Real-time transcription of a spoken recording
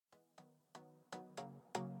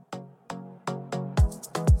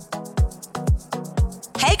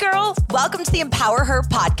girl. Welcome to the Empower Her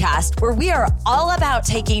podcast, where we are all about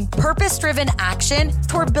taking purpose-driven action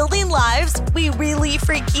toward building lives we really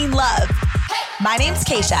freaking love. My name's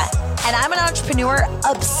Keisha, and I'm an entrepreneur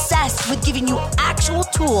obsessed with giving you actual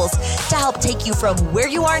tools to help take you from where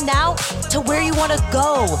you are now to where you want to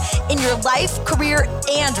go in your life, career,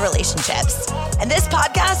 and relationships. And this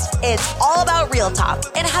podcast is all about real talk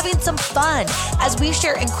and having some fun as we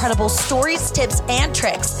share incredible stories, tips, and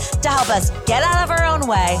tricks to help us get out of our own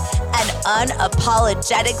way and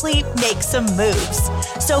unapologetically make some moves.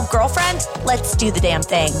 So, girlfriend, let's do the damn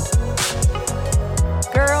thing.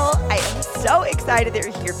 Girl, I am so excited that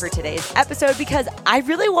you're here for today's episode because I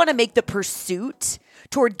really want to make the pursuit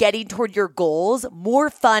toward getting toward your goals more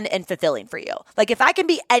fun and fulfilling for you. Like, if I can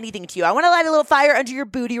be anything to you, I want to light a little fire under your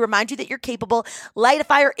booty, remind you that you're capable, light a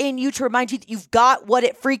fire in you to remind you that you've got what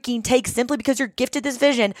it freaking takes simply because you're gifted this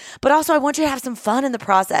vision. But also, I want you to have some fun in the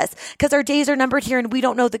process because our days are numbered here and we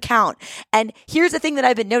don't know the count. And here's the thing that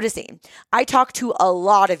I've been noticing. I talk to a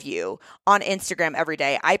lot of you on Instagram every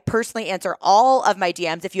day. I personally answer all of my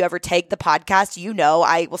DMs. If you ever take the podcast, you know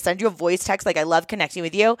I will send you a voice text. Like, I love connecting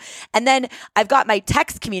with you. And then I've got my text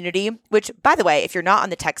community, which, by the way, if you're not on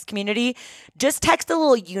the text community, just text the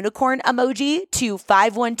little unicorn emoji to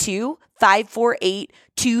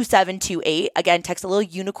 512-548-2728. Again, text a little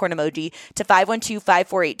unicorn emoji to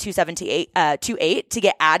 512-548-2728 to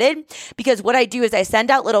get added. Because what I do is I send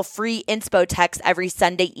out little free inspo texts every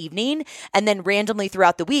Sunday evening and then randomly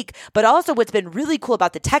throughout the week. But also what's been really cool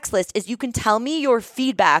about the text list is you can tell me your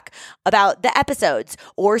feedback about the episodes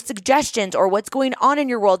or suggestions or what's going on in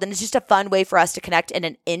your world. And it's just a fun way for us to connect in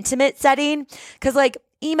an intimate setting. Because like,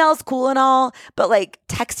 email's cool and all, but like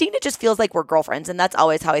texting, it just feels like we're girlfriends. And that's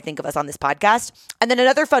always how I think of us on this podcast. And then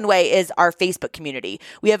another fun way is our Facebook community.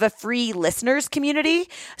 We have a free listeners community.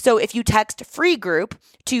 So if you text free group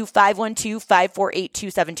to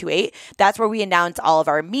 512-548-2728, that's where we announce all of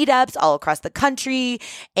our meetups all across the country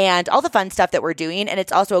and all the fun stuff that we're doing. And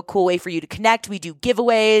it's also a cool way for you to connect. We do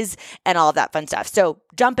giveaways and all of that fun stuff. So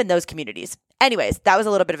jump in those communities. Anyways, that was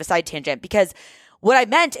a little bit of a side tangent because what I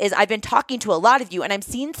meant is I've been talking to a lot of you and I'm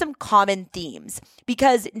seeing some common themes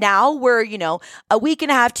because now we're, a week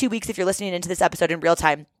and a half, 2 weeks, if you're listening into this episode in real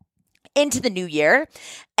time, into the new year.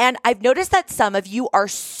 And I've noticed that some of you are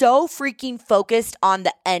so freaking focused on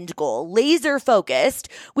the end goal, laser focused,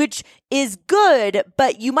 which is good,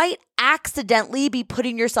 but you might accidentally be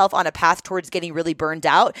putting yourself on a path towards getting really burned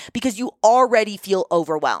out because you already feel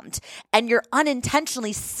overwhelmed and you're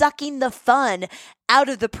unintentionally sucking the fun out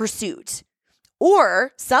of the pursuit.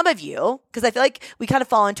 Or some of you, because I feel like we kind of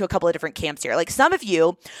fall into a couple of different camps here. Like some of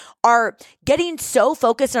you are getting so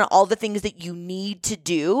focused on all the things that you need to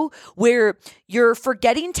do where you're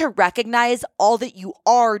forgetting to recognize all that you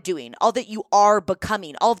are doing, all that you are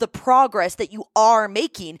becoming, all of the progress that you are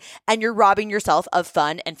making. And you're robbing yourself of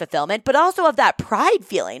fun and fulfillment, but also of that pride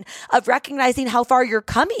feeling of recognizing how far you're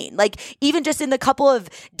coming. Like even just in the couple of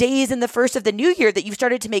days in the first of the new year that you've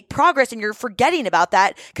started to make progress and you're forgetting about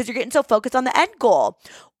that because you're getting so focused on the end goal.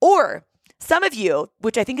 Or some of you,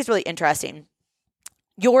 which I think is really interesting,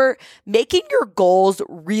 you're making your goals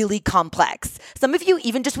really complex. Some of you,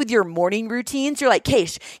 even just with your morning routines, you're like,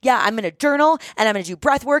 Keish, yeah, I'm going to journal and I'm going to do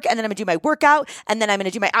breath work and then I'm going to do my workout and then I'm going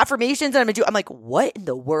to do my affirmations and I'm like, what in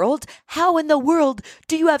the world? How in the world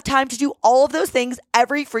do you have time to do all of those things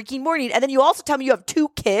every freaking morning? And then you also tell me you have 2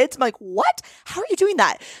 kids. I'm like, what? How are you doing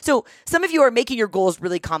that? So some of you are making your goals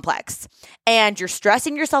really complex and you're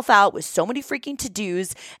stressing yourself out with so many freaking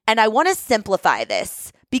to-dos. And I want to simplify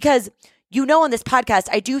this because on this podcast,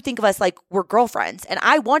 I do think of us like we're girlfriends and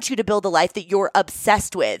I want you to build a life that you're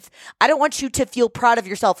obsessed with. I don't want you to feel proud of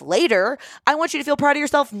yourself later. I want you to feel proud of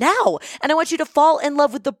yourself now. And I want you to fall in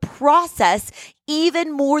love with the process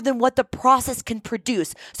even more than what the process can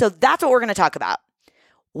produce. So that's what we're going to talk about.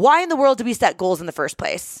 Why in the world do we set goals in the first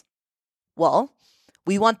place? Well,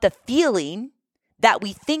 we want the feeling that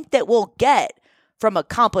we think that we'll get from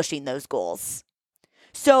accomplishing those goals.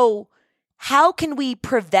 So how can we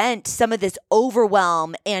prevent some of this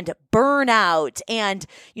overwhelm and burnout and,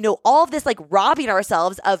 all of this like robbing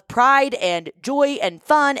ourselves of pride and joy and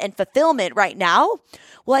fun and fulfillment right now?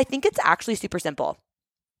 Well, I think it's actually super simple.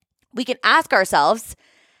 We can ask ourselves,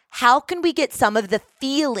 how can we get some of the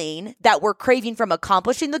feeling that we're craving from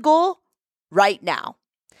accomplishing the goal right now?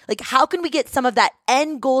 Like, how can we get some of that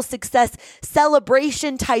end goal success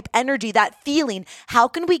celebration type energy, that feeling? How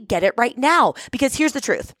can we get it right now? Because here's the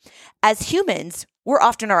truth. As humans, we're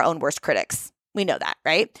often our own worst critics. We know that,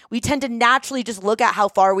 right? We tend to naturally just look at how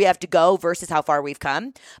far we have to go versus how far we've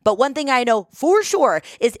come. But one thing I know for sure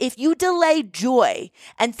is if you delay joy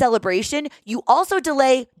and celebration, you also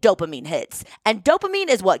delay dopamine hits. And dopamine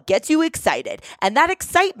is what gets you excited. And that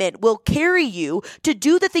excitement will carry you to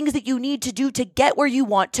do the things that you need to do to get where you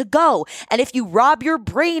want to go. And if you rob your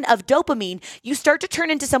brain of dopamine, you start to turn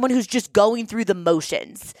into someone who's just going through the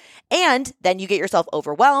motions. And then you get yourself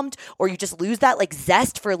overwhelmed, or you just lose that like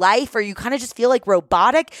zest for life, or you kind of just feel like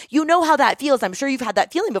robotic. You know how that feels. I'm sure you've had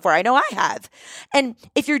that feeling before. I know I have. And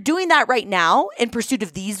if you're doing that right now in pursuit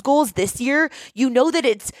of these goals this year, you know that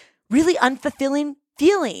it's really unfulfilling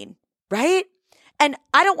feeling, right? And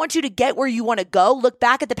I don't want you to get where you want to go, look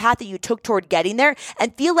back at the path that you took toward getting there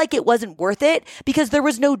and feel like it wasn't worth it because there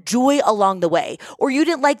was no joy along the way, or you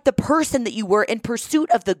didn't like the person that you were in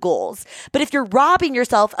pursuit of the goals. But if you're robbing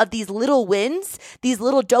yourself of these little wins, these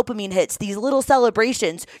little dopamine hits, these little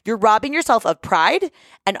celebrations, you're robbing yourself of pride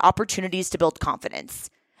and opportunities to build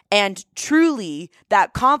confidence. And truly,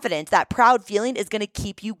 that confidence, that proud feeling is going to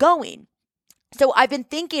keep you going. So I've been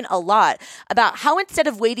thinking a lot about how instead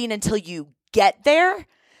of waiting until you get there,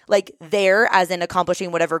 like there as in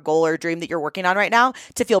accomplishing whatever goal or dream that you're working on right now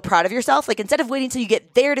to feel proud of yourself, like instead of waiting till you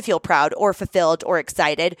get there to feel proud or fulfilled or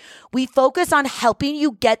excited, we focus on helping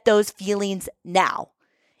you get those feelings now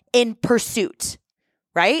in pursuit,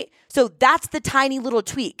 right? So that's the tiny little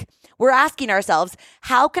tweak. We're asking ourselves,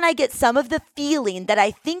 how can I get some of the feeling that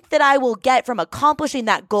I think that I will get from accomplishing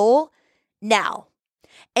that goal now?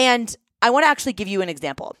 And I want to actually give you an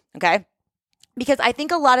example, okay? Because I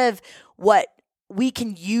think a lot of what we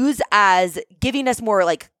can use as giving us more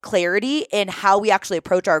like clarity in how we actually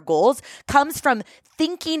approach our goals comes from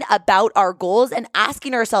thinking about our goals and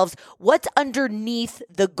asking ourselves what's underneath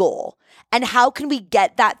the goal and how can we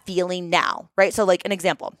get that feeling now, right? So like an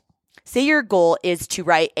example, say your goal is to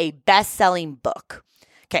write a best-selling book.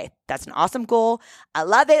 Okay, that's an awesome goal. I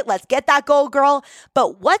love it. Let's get that goal, girl.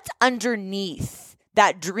 But what's underneath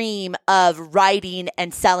that dream of writing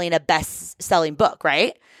and selling a best-selling book,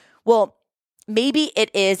 right? Well, maybe it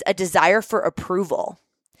is a desire for approval,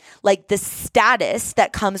 like the status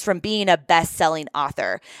that comes from being a best-selling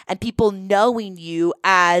author and people knowing you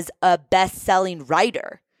as a best-selling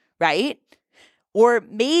writer, right? Or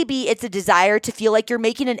maybe it's a desire to feel like you're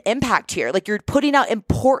making an impact here, like you're putting out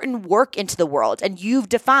important work into the world. And you've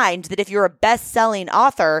defined that if you're a best-selling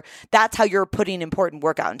author, that's how you're putting important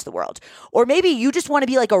work out into the world. Or maybe you just want to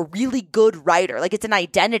be like a really good writer, like it's an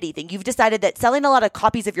identity thing. You've decided that selling a lot of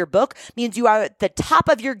copies of your book means you are at the top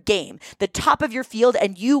of your game, the top of your field,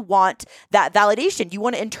 and you want that validation. You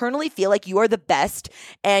want to internally feel like you are the best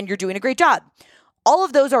and you're doing a great job. All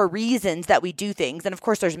of those are reasons that we do things. And of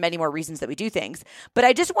course, there's many more reasons that we do things. But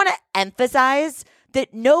I just want to emphasize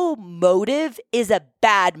that no motive is a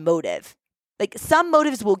bad motive. Like some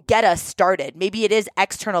motives will get us started. Maybe it is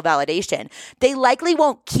external validation. They likely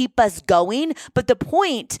won't keep us going. But the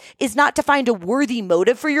point is not to find a worthy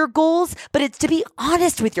motive for your goals, but it's to be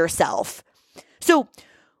honest with yourself. So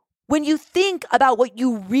when you think about what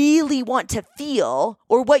you really want to feel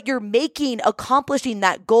or what you're making accomplishing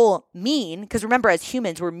that goal mean, because remember, as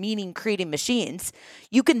humans, we're meaning creating machines,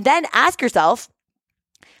 you can then ask yourself,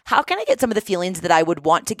 how can I get some of the feelings that I would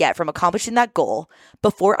want to get from accomplishing that goal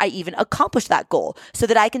before I even accomplish that goal so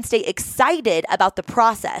that I can stay excited about the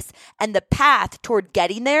process and the path toward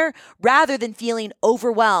getting there rather than feeling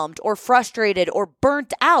overwhelmed or frustrated or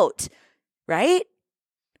burnt out, right?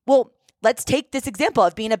 Well, let's take this example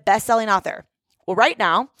of being a best-selling author. Well, right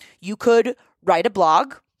now, you could write a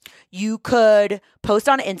blog. You could post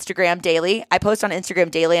on Instagram daily. I post on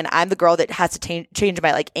Instagram daily, and I'm the girl that has to change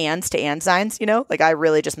my like ands to and signs, you know? Like I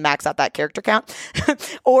really just max out that character count.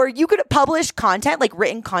 Or you could publish content, like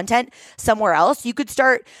written content somewhere else. You could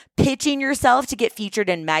start pitching yourself to get featured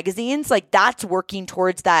in magazines. Like that's working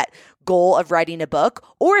towards that goal of writing a book.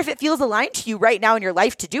 Or if it feels aligned to you right now in your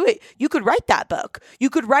life to do it, you could write that book. You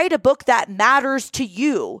could write a book that matters to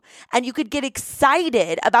you and you could get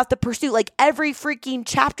excited about the pursuit. Like every freaking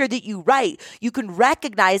chapter that you write, you can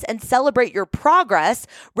recognize and celebrate your progress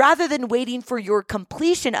rather than waiting for your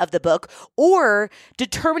completion of the book or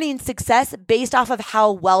determining success based off of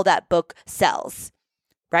how well that book sells,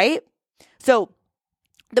 right? So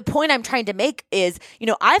the point I'm trying to make is,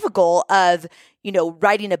 I have a goal of,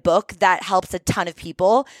 writing a book that helps a ton of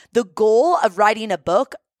people. The goal of writing a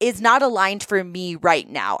book is not aligned for me right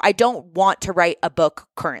now. I don't want to write a book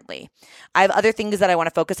currently. I have other things that I want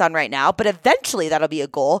to focus on right now, but eventually that'll be a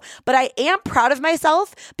goal. But I am proud of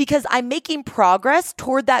myself because I'm making progress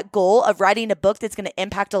toward that goal of writing a book that's going to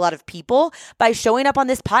impact a lot of people by showing up on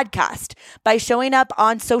this podcast, by showing up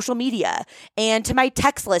on social media and to my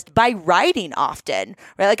text list, by writing often,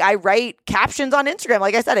 right? Like I write captions on Instagram.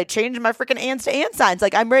 Like I said, I changed my freaking ands to and signs.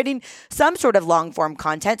 Like I'm writing some sort of long form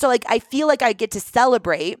content. So like I feel like I get to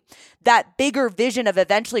celebrate that bigger vision of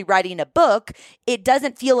eventually writing a book. It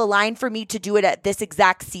doesn't feel aligned for me to do it at this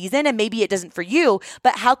exact season, and maybe it doesn't for you,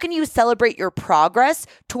 but how can you celebrate your progress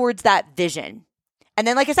towards that vision? And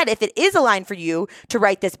then, like I said, if it is aligned for you to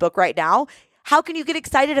write this book right now, how can you get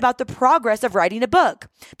excited about the progress of writing a book?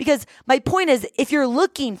 Because my point is, if you're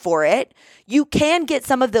looking for it, you can get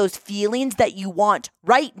some of those feelings that you want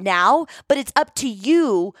right now, but it's up to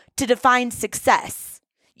you to define success.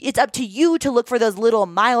 It's up to you to look for those little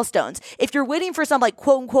milestones. If you're waiting for some like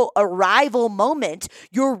quote unquote arrival moment,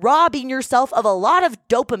 you're robbing yourself of a lot of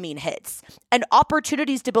dopamine hits and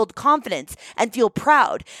opportunities to build confidence and feel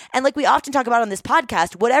proud. And like we often talk about on this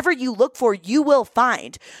podcast, whatever you look for, you will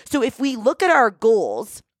find. So if we look at our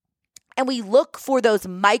goals and we look for those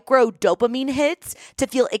micro dopamine hits to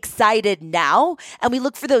feel excited now, and we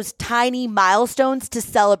look for those tiny milestones to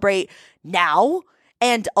celebrate now,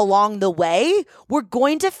 and along the way, we're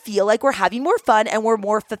going to feel like we're having more fun and we're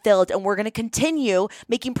more fulfilled, and we're going to continue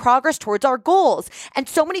making progress towards our goals. And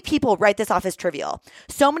so many people write this off as trivial.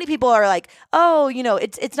 So many people are like, oh,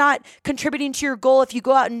 it's not contributing to your goal if you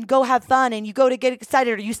go out and go have fun and you go to get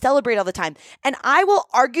excited or you celebrate all the time. And I will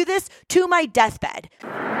argue this to my deathbed.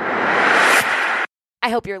 I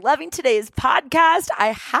hope you're loving today's podcast. I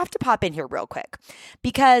have to pop in here real quick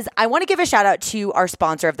because I want to give a shout out to our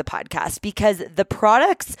sponsor of the podcast, because the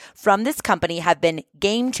products from this company have been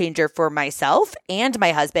game changer for myself and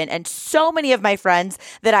my husband and so many of my friends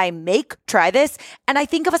that I make try this. And I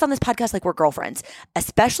think of us on this podcast like we're girlfriends,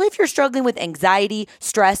 especially if you're struggling with anxiety,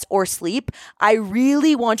 stress, or sleep. I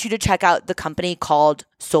really want you to check out the company called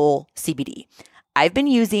Soul CBD. I've been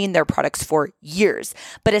using their products for years,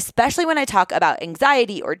 but especially when I talk about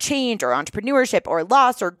anxiety or change or entrepreneurship or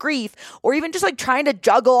loss or grief, or even just like trying to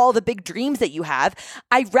juggle all the big dreams that you have,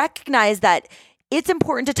 I recognize that it's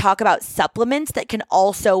important to talk about supplements that can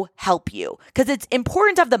also help you, because it's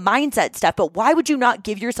important to have the mindset stuff, but why would you not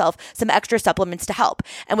give yourself some extra supplements to help?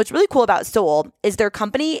 And what's really cool about Soul is their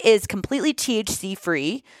company is completely THC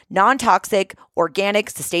free, non-toxic, organic,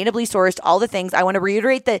 sustainably sourced, all the things. I want to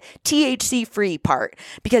reiterate the THC free part,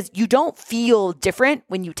 because you don't feel different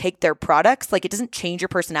when you take their products. Like it doesn't change your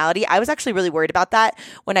personality. I was actually really worried about that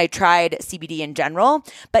when I tried CBD in general,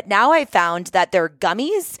 but now I found that their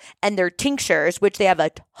gummies and their tinctures, which they have a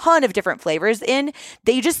ton of different flavors in,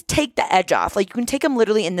 they just take the edge off. Like you can take them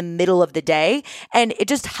literally in the middle of the day, and it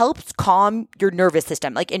just helps calm your nervous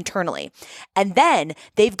system, like internally. And then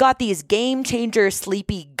they've got these game changer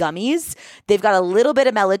sleepy gummies. They've got a little bit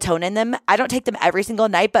of melatonin in them. I don't take them every single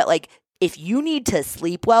night, but like if you need to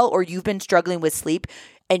sleep well, or you've been struggling with sleep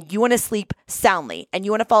and you want to sleep soundly and you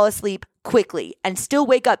want to fall asleep quickly and still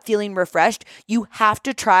wake up feeling refreshed, you have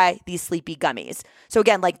to try these sleepy gummies. So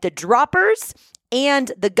again, like the droppers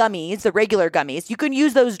and the gummies, the regular gummies, you can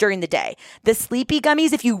use those during the day. The sleepy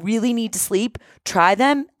gummies, if you really need to sleep, try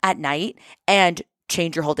them at night and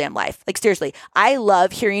change your whole damn life. Like seriously, I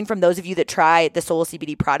love hearing from those of you that try the Soul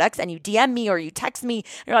CBD products and you DM me or you text me and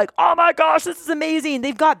you're like, oh my gosh, this is amazing.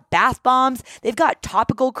 They've got bath bombs. They've got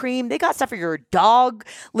topical cream. They got stuff for your dog.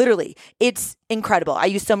 Literally, it's incredible. I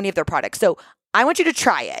use so many of their products. So I want you to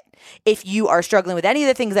try it. If you are struggling with any of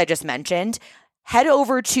the things I just mentioned, head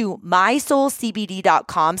over to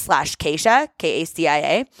mysoulcbd.com/Kacia,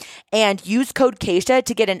 Kacia, and use code Kacia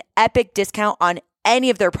to get an epic discount on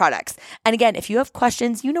any of their products. And again, if you have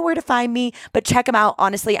questions, you know where to find me, but check them out.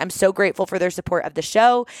 Honestly, I'm so grateful for their support of the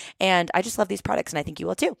show, and I just love these products, and I think you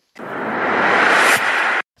will too.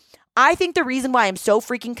 I think the reason why I'm so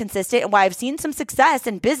freaking consistent and why I've seen some success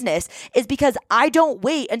in business is because I don't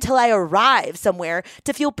wait until I arrive somewhere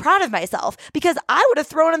to feel proud of myself, because I would have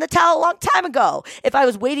thrown in the towel a long time ago if I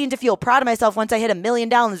was waiting to feel proud of myself once I hit $1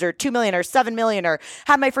 million or 2 million or 7 million or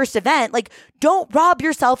had my first event. Like, don't rob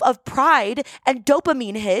yourself of pride and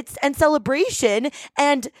dopamine hits and celebration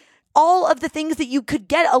and all of the things that you could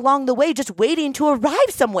get along the way just waiting to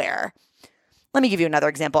arrive somewhere. Let me give you another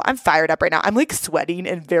example. I'm fired up right now. I'm like sweating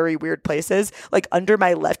in very weird places, like under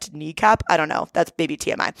my left kneecap. I don't know. That's maybe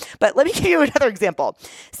TMI. But let me give you another example.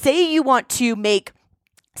 Say you want to make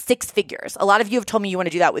 6 figures. A lot of you have told me you want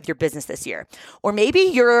to do that with your business this year. Or maybe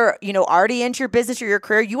you're, already into your business or your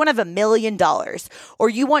career. You want to have $1 million, or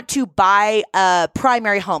you want to buy a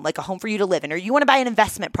primary home, like a home for you to live in, or you want to buy an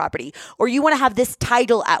investment property, or you want to have this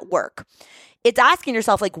title at work. It's asking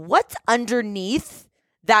yourself, like, what's underneath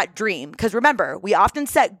that dream? Because remember, we often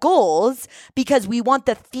set goals because we want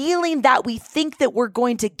the feeling that we think that we're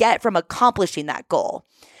going to get from accomplishing that goal.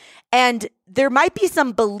 And there might be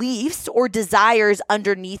some beliefs or desires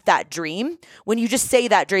underneath that dream when you just say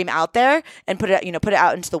that dream out there and put it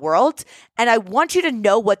out into the world. And I want you to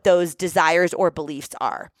know what those desires or beliefs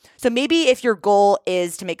are. So maybe if your goal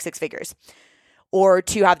is to make 6 figures or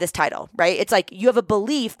to have this title, right? It's like you have a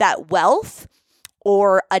belief that wealth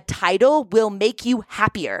or a title will make you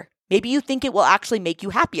happier. Maybe you think it will actually make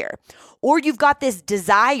you happier. Or you've got this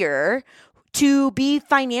desire to be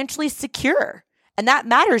financially secure. And that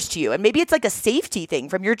matters to you. And maybe it's like a safety thing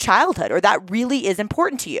from your childhood, or that really is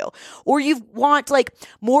important to you. Or you want like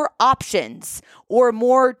more options or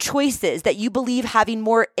more choices that you believe having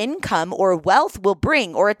more income or wealth will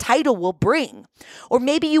bring, or a title will bring. Or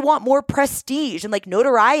maybe you want more prestige and like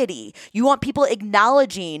notoriety. You want people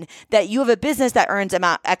acknowledging that you have a business that earns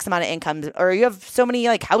X amount of income, or you have so many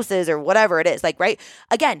like houses or whatever it is. Like, right?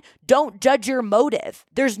 Again, don't judge your motive.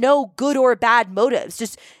 There's no good or bad motives.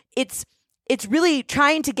 Just it's really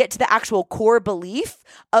trying to get to the actual core belief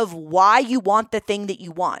of why you want the thing that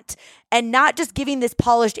you want, and not just giving this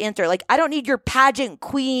polished answer. Like, I don't need your pageant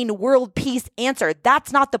queen, world peace answer.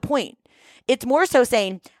 That's not the point. It's more so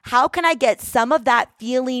saying, how can I get some of that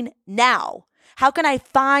feeling now? How can I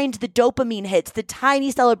find the dopamine hits, the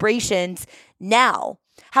tiny celebrations now?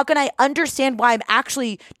 How can I understand why I'm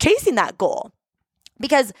actually chasing that goal?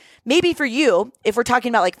 Because maybe for you, if we're talking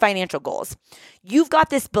about like financial goals, you've got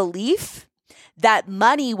this belief that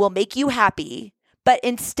money will make you happy, but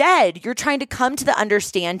instead you're trying to come to the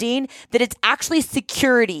understanding that it's actually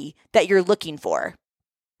security that you're looking for,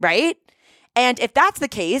 right? And if that's the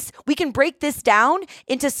case, we can break this down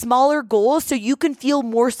into smaller goals so you can feel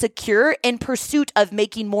more secure in pursuit of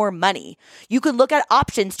making more money. You could look at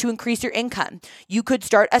options to increase your income. You could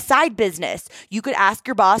start a side business. You could ask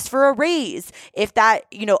your boss for a raise. If that,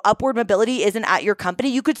 upward mobility isn't at your company,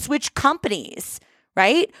 you could switch companies.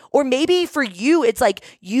 Right? Or maybe for you, it's like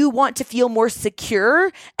you want to feel more secure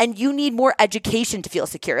and you need more education to feel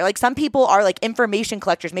secure. Like some people are like information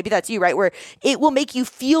collectors. Maybe that's you, right? Where it will make you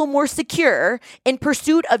feel more secure in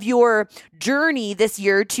pursuit of your journey this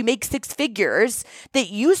year to make 6 figures, that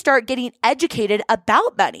you start getting educated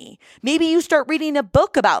about money. Maybe you start reading a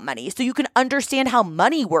book about money so you can understand how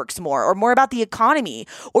money works more, or more about the economy,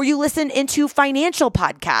 or you listen into financial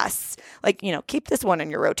podcasts. Like, keep this one in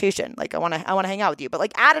your rotation. Like I want to hang out with you, but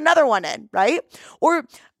like add another one in, right? Or,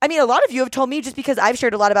 a lot of you have told me, just because I've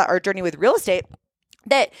shared a lot about our journey with real estate,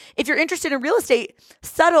 that if you're interested in real estate,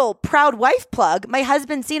 subtle proud wife plug, my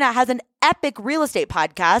husband Sina has an epic real estate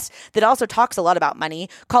podcast that also talks a lot about money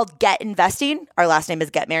called Get Investing. Our last name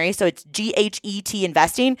is Get Mary, so it's GHET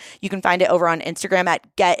Investing. You can find it over on Instagram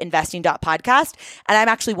at getinvesting.podcast. And I'm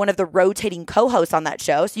actually one of the rotating co-hosts on that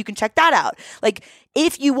show, so you can check that out. Like,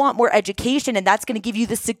 if you want more education, and that's going to give you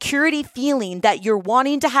the security feeling that you're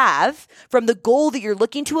wanting to have from the goal that you're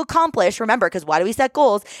looking to accomplish. Remember, because why do we set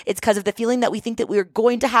goals? It's because of the feeling that we think that we're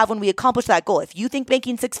going to have when we accomplish that goal. If you think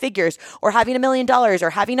making 6 figures or having $1 million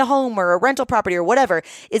or having a home or a rental property or whatever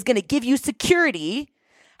is going to give you security,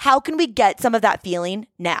 how can we get some of that feeling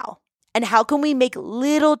now? And how can we make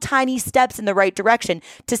little tiny steps in the right direction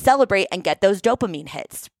to celebrate and get those dopamine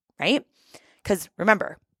hits, right? Because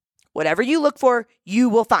remember, whatever you look for, you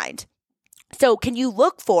will find. So can you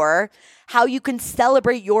look for how you can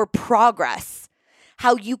celebrate your progress?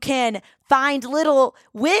 How you can find little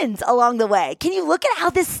wins along the way? Can you look at how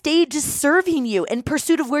this stage is serving you in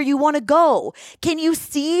pursuit of where you want to go? Can you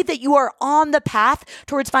see that you are on the path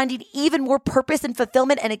towards finding even more purpose and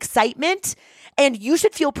fulfillment and excitement? And you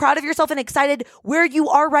should feel proud of yourself and excited where you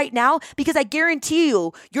are right now, because I guarantee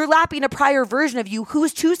you, you're lapping a prior version of you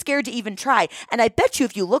who's too scared to even try. And I bet you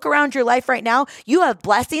if you look around your life right now, you have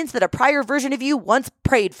blessings that a prior version of you once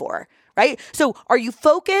prayed for. Right? So are you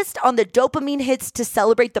focused on the dopamine hits to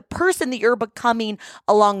celebrate the person that you're becoming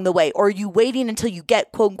along the way? Or are you waiting until you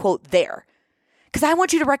get quote unquote there? Because I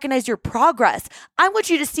want you to recognize your progress. I want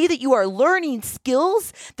you to see that you are learning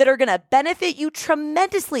skills that are going to benefit you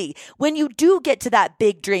tremendously when you do get to that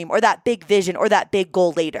big dream or that big vision or that big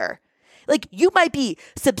goal later. Like, you might be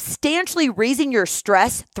substantially raising your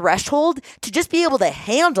stress threshold to just be able to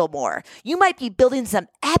handle more. You might be building some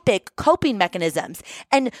epic coping mechanisms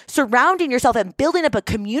and surrounding yourself and building up a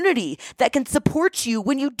community that can support you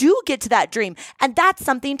when you do get to that dream. And that's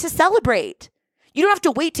something to celebrate. You don't have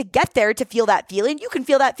to wait to get there to feel that feeling. You can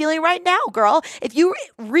feel that feeling right now, girl. If you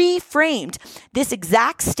reframed this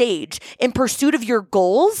exact stage in pursuit of your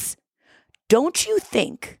goals, don't you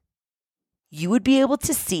think you would be able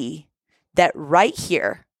to see that right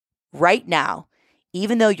here, right now,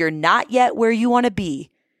 even though you're not yet where you want to be,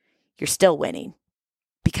 you're still winning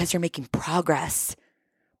because you're making progress.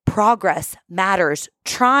 Progress matters.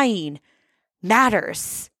 Trying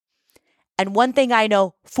matters. And one thing I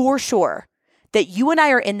know for sure, that you and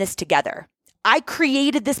I are in this together. I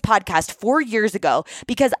created this podcast 4 years ago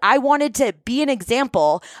because I wanted to be an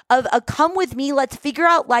example of a come with me, let's figure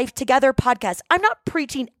out life together podcast. I'm not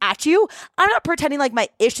preaching at you. I'm not pretending like my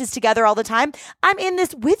ish is together all the time. I'm in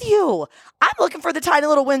this with you. I'm looking for the tiny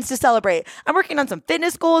little wins to celebrate. I'm working on some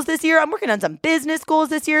fitness goals this year. I'm working on some business goals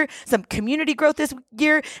this year, some community growth this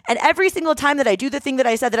year. And every single time that I do the thing that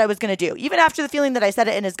I said that I was going to do, even after the feeling that I said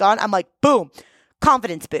it and is gone, I'm like, boom,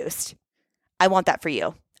 confidence boost. I want that for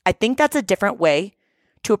you. I think that's a different way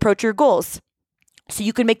to approach your goals so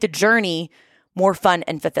you can make the journey more fun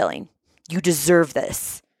and fulfilling. You deserve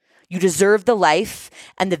this. You deserve the life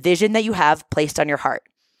and the vision that you have placed on your heart.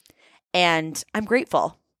 And I'm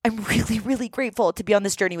grateful. I'm really, really grateful to be on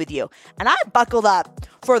this journey with you. And I'm buckled up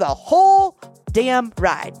for the whole damn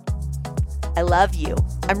ride. I love you.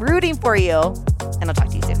 I'm rooting for you. And I'll talk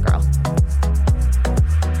to you soon, girl.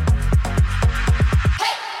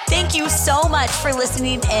 Thank you so much for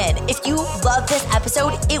listening in. If you love this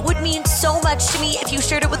episode, it would mean so much to me if you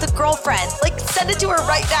shared it with a girlfriend. Like, send it to her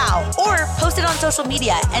right now or post it on social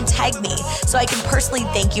media and tag me so I can personally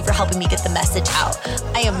thank you for helping me get the message out.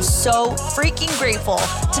 I am so freaking grateful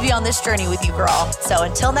to be on this journey with you, girl. So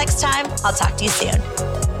until next time, I'll talk to you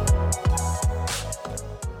soon.